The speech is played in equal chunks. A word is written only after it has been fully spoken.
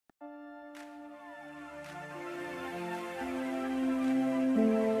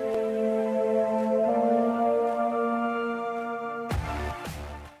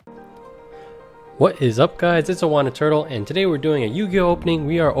What is up, guys? It's Awana Turtle, and today we're doing a Yu-Gi-Oh opening.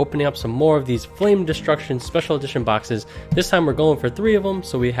 We are opening up some more of these Flame Destruction Special Edition boxes. This time we're going for 3 of them,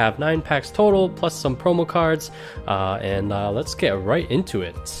 so we have 9 packs total, plus some promo cards, and let's get right into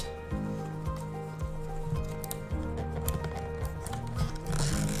it.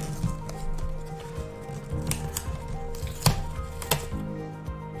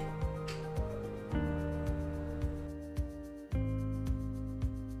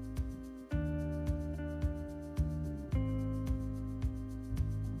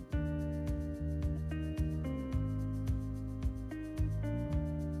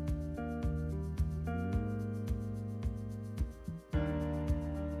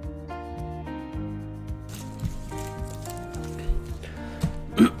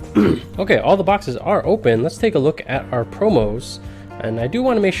 Okay, all the boxes are open. Let's take a look at our promos, and I do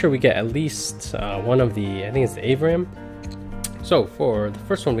want to make sure we get at least one of the, I think it's the Avram. So for the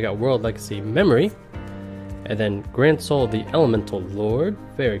first one we got World Legacy Memory, and then Grand Soul the Elemental Lord,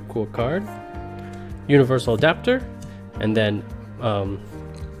 very cool card. Universal Adapter, and then I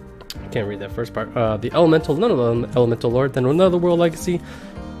can't read that first part, the Elemental, none of them Elemental Lord, then another World Legacy,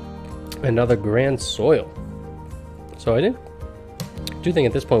 another Grand Soil. So I do think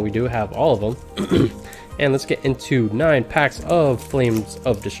at this point we do have all of them. And let's get into 9 packs of Flames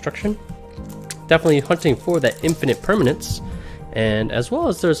of Destruction. Definitely hunting for that infinite permanence, and as well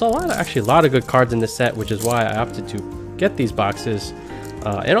as there's actually a lot of good cards in this set, which is why I opted to get these boxes.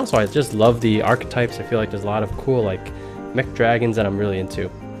 And also I just love the archetypes. I feel like there's a lot of cool like mech dragons that I'm really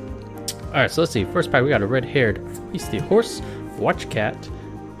into. Alright, so let's see. First pack we got a red-haired Beastie Horse, Watch Cat,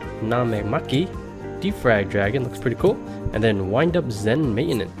 Namemaki, Defrag Dragon, looks pretty cool. And then Wind Up Zen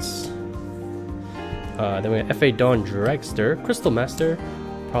Maintenance. Then we have F.A. Dawn Dragster, Crystal Master,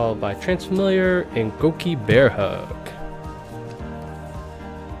 followed by Transfamiliar, and Goki Bear Hug.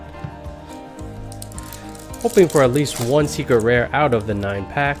 Hoping for at least one secret rare out of the 9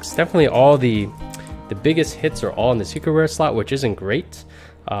 packs. Definitely all the biggest hits are all in the secret rare slot, which isn't great.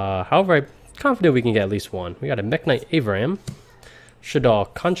 However, I'm confident we can get at least one. We got a Mech Knight Avram,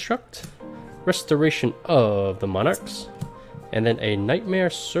 Shadal Construct, Restoration of the Monarchs, and then a Nightmare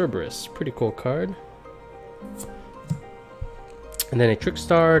Cerberus, pretty cool card. And then a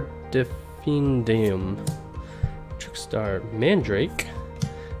Trickstar Defendium, Trickstar Mandrake,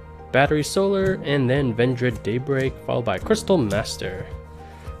 Battery Solar, and then Vendred Daybreak, followed by Crystal Master.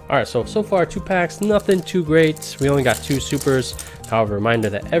 Alright, so far 2 packs, nothing too great. We only got 2 supers. However, reminder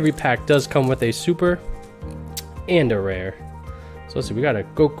that every pack does come with a super and a rare. So let's see, we got a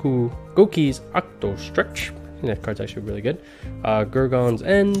Goki's Octo Stretch. I think that card's actually really good. Gurgon's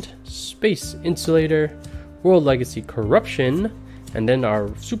End, Space Insulator, World Legacy Corruption, and then our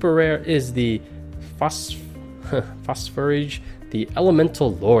super rare is the Phosphorage, the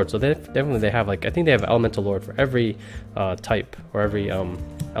Elemental Lord. So they have like, I think they have Elemental Lord for every type or every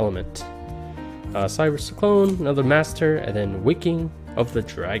element. Cyber Cyclone, another Master, and then Waking of the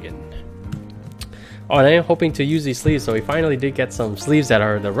Dragon. Oh, and I am hoping to use these sleeves, so we finally did get some sleeves that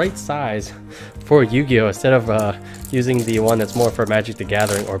are the right size for Yu-Gi-Oh! Instead of using the one that's more for Magic the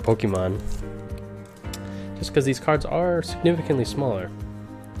Gathering or Pokemon. Just because these cards are significantly smaller.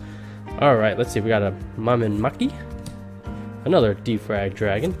 Alright, let's see, we got a Namemaki, another Defrag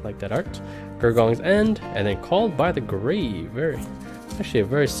Dragon, like that art, Gurgon's End, and then Called by the Grave, actually a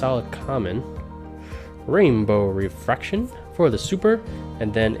very solid common. Rainbow Refraction for the super,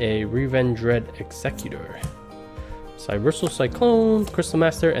 and then a Revendred Executor, Cybersal Cyclone, Crystal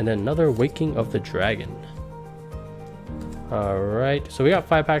Master, and then another Waking of the Dragon. Alright, so we got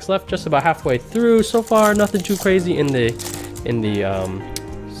 5 packs left, just about halfway through. So far, nothing too crazy in the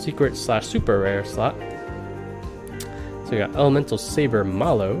secret / super rare slot. So we got Elemental Saber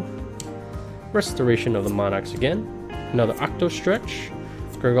Malo, Restoration of the Monarchs again, another Octo Stretch,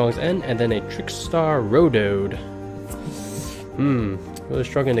 Gurgon's End, and then a Trickstar Rodode. Really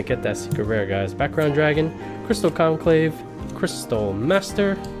struggling to get that secret rare, guys. Background Dragon, Crystal Conclave, Crystal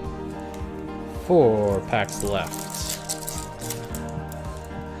Master. 4 packs left.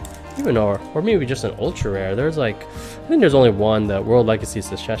 Even or maybe just an ultra rare. There's like, I think there's only one, the World Legacy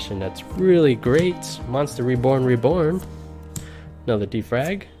Succession, that's really great. Monster Reborn. Another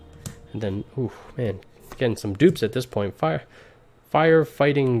Defrag. And then, ooh, man, getting some dupes at this point.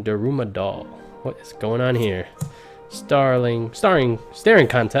 Firefighting Daruma Doll. What is going on here? Staring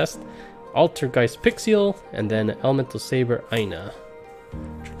Contest, Altergeist Pixiel, and then Elemental Saber Aina.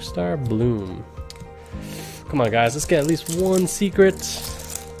 Trickstar Bloom. Come on, guys, let's get at least one secret.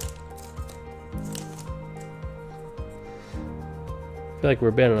 I feel like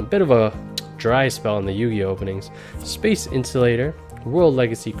we're been on a bit of a dry spell in the Yu-Gi-Oh openings. Space Insulator, World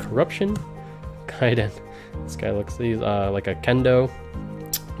Legacy Corruption, Kaiden. This guy looks like a kendo.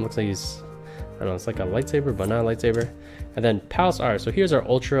 Looks like he's, I don't know, it's like a lightsaber, but not a lightsaber. And then Palace Art. So here's our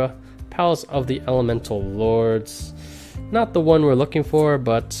Ultra Palace of the Elemental Lords. Not the one we're looking for,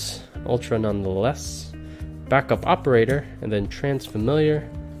 but Ultra nonetheless. Backup Operator, and then Transfamiliar,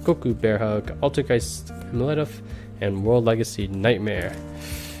 Goku Bear Hug, Altergeist Cumulative, and World Legacy Nightmare.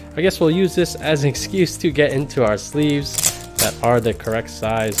 I guess we'll use this as an excuse to get into our sleeves that are the correct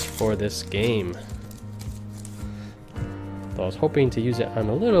size for this game. So I was hoping to use it on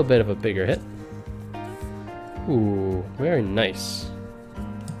a little bit of a bigger hit. Ooh, very nice.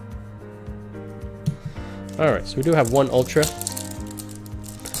 Alright, so we do have one Ultra.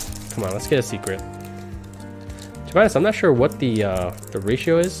 Come on, let's get a secret. To be honest, I'm not sure what the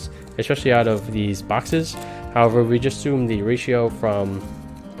ratio is, especially out of these boxes. However, we just assume the ratio from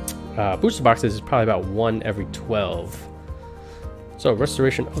booster boxes is probably about 1 every 12. So,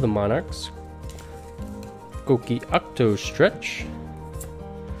 Restoration of the Monarchs, Goki Octo Stretch,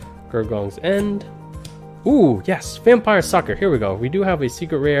 Gurgong's End. Ooh, yes, Vampire Sucker. Here we go. We do have a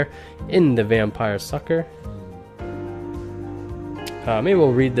secret rare in the Vampire Sucker. Maybe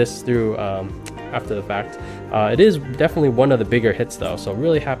we'll read this through after the fact. It is definitely one of the bigger hits though, so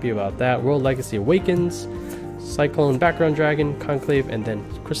really happy about that. World Legacy Awakens, Cyclone Background Dragon, Conclave, and then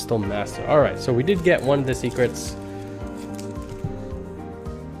Crystal Master. Alright, so we did get one of the secrets.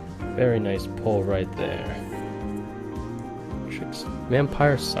 Very nice pull right there.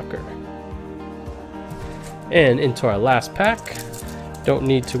 Vampire Sucker. And into our last pack. Don't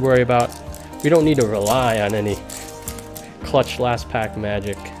need to worry about, we don't need to rely on any clutch last pack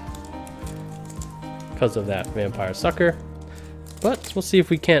magic because of that Vampire Sucker. But we'll see if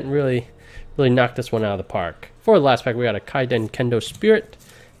we can't really knock this one out of the park. For the last pack, we got a Kaiden Kendo Spirit,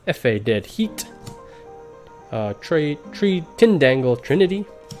 F.A. Dead Heat, Tree Tindangle Trinity,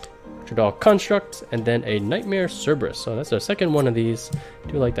 Tradal Construct, and then a Nightmare Cerberus. So that's our second one of these.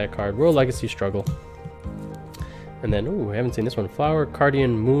 Do like that card. World Legacy Struggle. And then, ooh, we haven't seen this one. Flower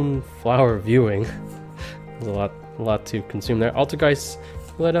Cardian Moon Flower Viewing. There's a lot to consume there. Altergeist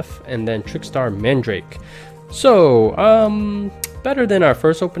Cumulative, and then Trickstar Mandrake. So, better than our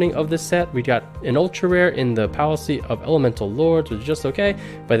first opening of this set. We got an ultra rare in the Palace of Elemental Lords, which is just okay.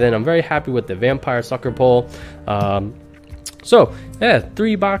 But then I'm very happy with the Vampire Sucker pull. So, yeah,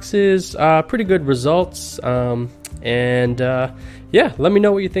 3 boxes, pretty good results. Yeah, let me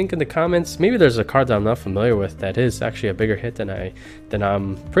know what you think in the comments. Maybe there's a card that I'm not familiar with that is actually a bigger hit than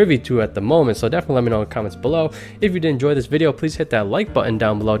I'm privy to at the moment. So definitely let me know in the comments below. If you did enjoy this video, please hit that like button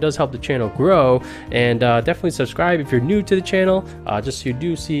down below. It does help the channel grow. And definitely subscribe if you're new to the channel, just so you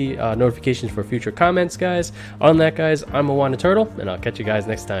do see notifications for future comments, guys. On that, guys, I'm Moana Turtle, and I'll catch you guys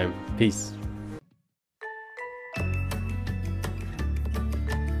next time. Peace.